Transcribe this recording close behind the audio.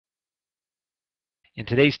In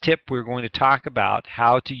today's tip, we're going to talk about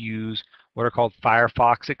how to use what are called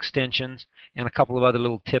Firefox extensions and a couple of other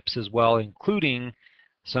little tips as well, including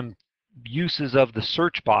some uses of the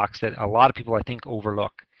search box that a lot of people I think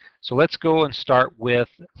overlook. So let's go and start with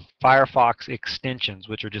Firefox extensions,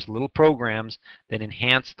 which are just little programs that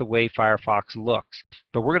enhance the way Firefox looks.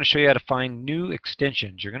 But we're going to show you how to find new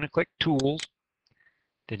extensions. You're going to click Tools,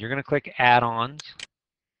 then you're going to click Add-ons.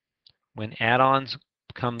 When Add-ons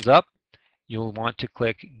comes up, you'll want to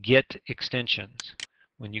click Get Extensions.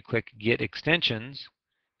 When you click Get Extensions,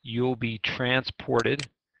 you'll be transported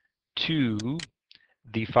to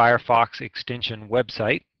the Firefox extension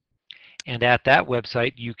website. And at that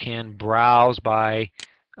website, you can browse by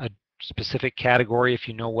a specific category if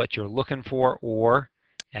you know what you're looking for, or,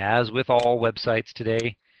 as with all websites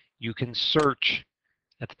today, you can search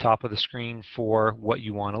at the top of the screen for what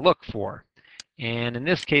you want to look for. And in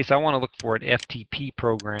this case, I want to look for an FTP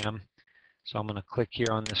program. So I'm going to click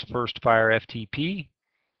here on this first Fire FTP.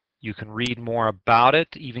 You can read more about it,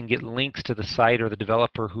 even get links to the site or the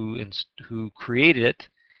developer who created it,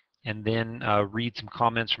 and then read some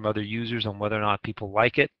comments from other users on whether or not people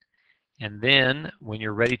like it. And then when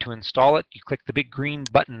you're ready to install it, you click the big green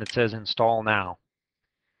button that says Install Now.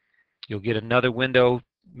 You'll get another window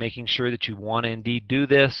making sure that you want to indeed do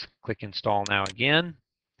this. Click Install Now again.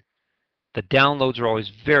 The downloads are always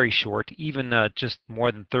very short, even just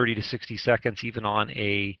more than 30 to 60 seconds, even on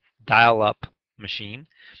a dial-up machine.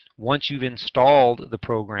 Once you've installed the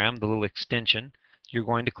program, the little extension, you're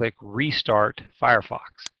going to click Restart Firefox.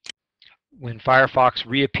 When Firefox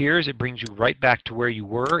reappears, it brings you right back to where you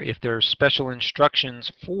were. If there are special instructions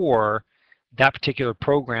for that particular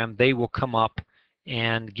program, they will come up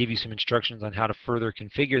and give you some instructions on how to further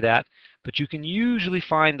configure that. But you can usually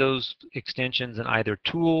find those extensions in either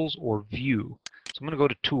Tools or View. So I'm going to go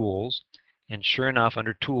to Tools, and sure enough,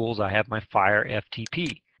 under Tools, I have my Fire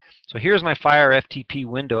FTP. So here's my Fire FTP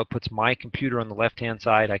window. It puts my computer on the left-hand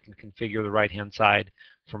side. I can configure the right-hand side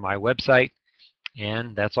for my website.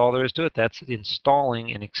 And that's all there is to it. That's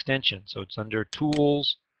installing an extension. So it's under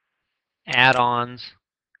Tools, Add-ons,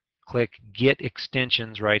 click Get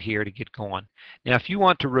Extensions right here to get going. Now if you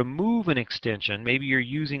want to remove an extension, maybe you're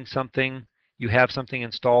using something, you have something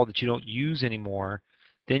installed that you don't use anymore,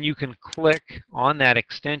 then you can click on that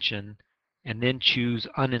extension and then choose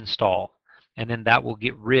Uninstall. And then that will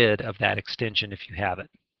get rid of that extension if you have it.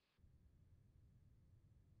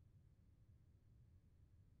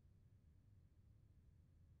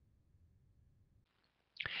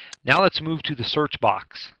 Now let's move to the search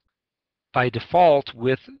box. By default,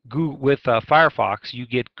 with Firefox, you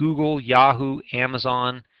get Google, Yahoo,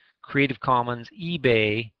 Amazon, Creative Commons,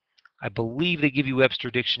 eBay. I believe they give you Webster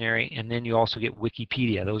Dictionary, and then you also get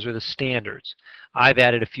Wikipedia. Those are the standards. I've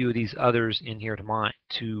added a few of these others in here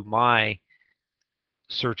to my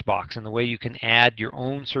search box. And the way you can add your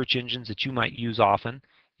own search engines that you might use often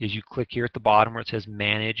is you click here at the bottom where it says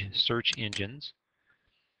Manage Search Engines,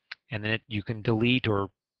 and then you can delete or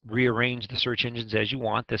rearrange the search engines as you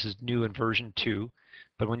want. This is new in version 2.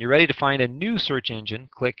 But when you're ready to find a new search engine,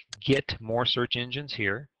 click Get More Search Engines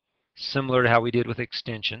here, similar to how we did with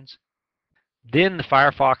extensions. Then the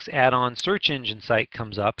Firefox add-on search engine site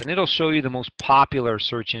comes up, and it'll show you the most popular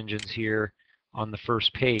search engines here on the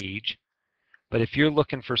first page. But if you're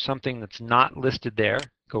looking for something that's not listed there,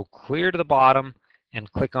 go clear to the bottom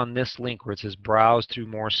and click on this link where it says Browse Through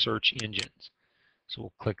More Search Engines. So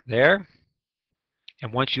we'll click there.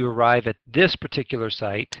 And once you arrive at this particular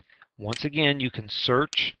site, once again, you can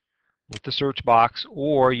search with the search box,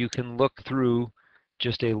 or you can look through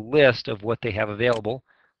just a list of what they have available.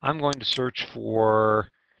 I'm going to search for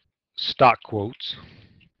stock quotes.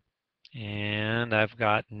 And I've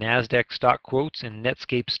got NASDAQ stock quotes and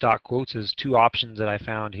Netscape stock quotes as two options that I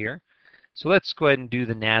found here. So let's go ahead and do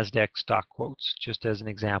the NASDAQ stock quotes just as an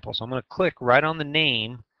example. So I'm going to click right on the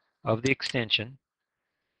name of the extension.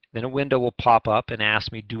 Then a window will pop up and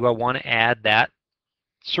ask me, do I want to add that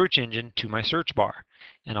search engine to my search bar?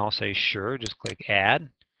 And I'll say sure, just click add.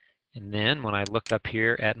 And then when I look up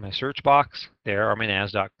here at my search box, there are my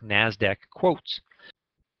NASDAQ quotes.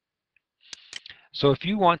 So if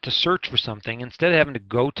you want to search for something, instead of having to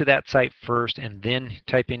go to that site first and then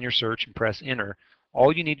type in your search and press enter,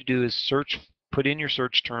 all you need to do is search, put in your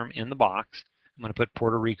search term in the box. I'm going to put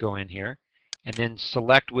Puerto Rico in here, and then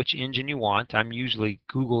select which engine you want. I'm usually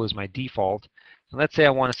Google is my default. And let's say I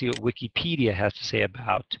want to see what Wikipedia has to say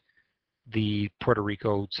about the Puerto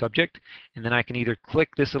Rico subject, and then I can either click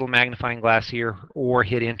this little magnifying glass here or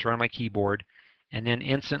hit enter on my keyboard, and then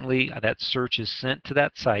instantly that search is sent to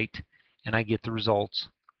that site and I get the results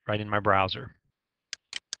right in my browser.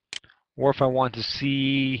 Or if I want to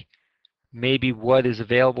see maybe what is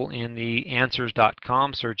available in the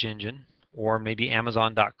answers.com search engine, or maybe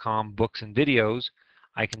amazon.com books and videos,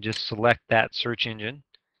 I can just select that search engine,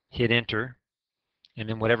 hit enter, and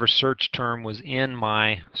then whatever search term was in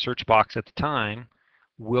my search box at the time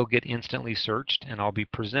will get instantly searched, and I'll be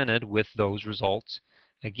presented with those results.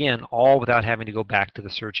 Again, all without having to go back to the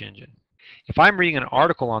search engine. If I'm reading an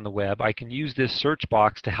article on the web, I can use this search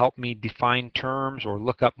box to help me define terms or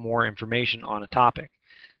look up more information on a topic.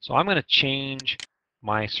 So I'm going to change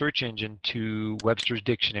my search engine to Webster's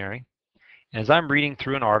Dictionary. As I'm reading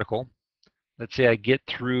through an article, let's say I get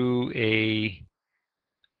through a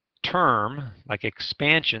term like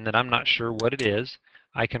expansion that I'm not sure what it is,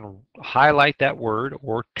 I can highlight that word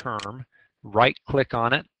or term, right-click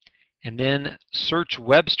on it, and then search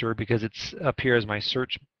Webster, because it's up here as my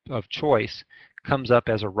search of choice, comes up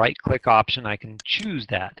as a right-click option. I can choose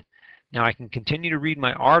that. Now I can continue to read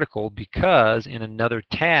my article because in another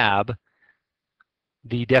tab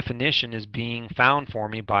the definition is being found for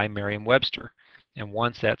me by Merriam-Webster. And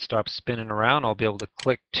once that stops spinning around, I'll be able to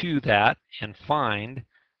click to that and find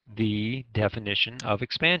the definition of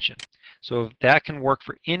expansion. So that can work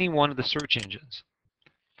for any one of the search engines.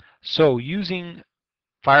 So using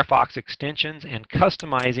Firefox extensions and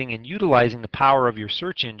customizing and utilizing the power of your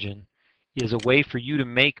search engine is a way for you to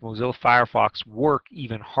make Mozilla Firefox work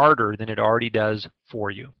even harder than it already does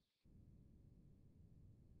for you.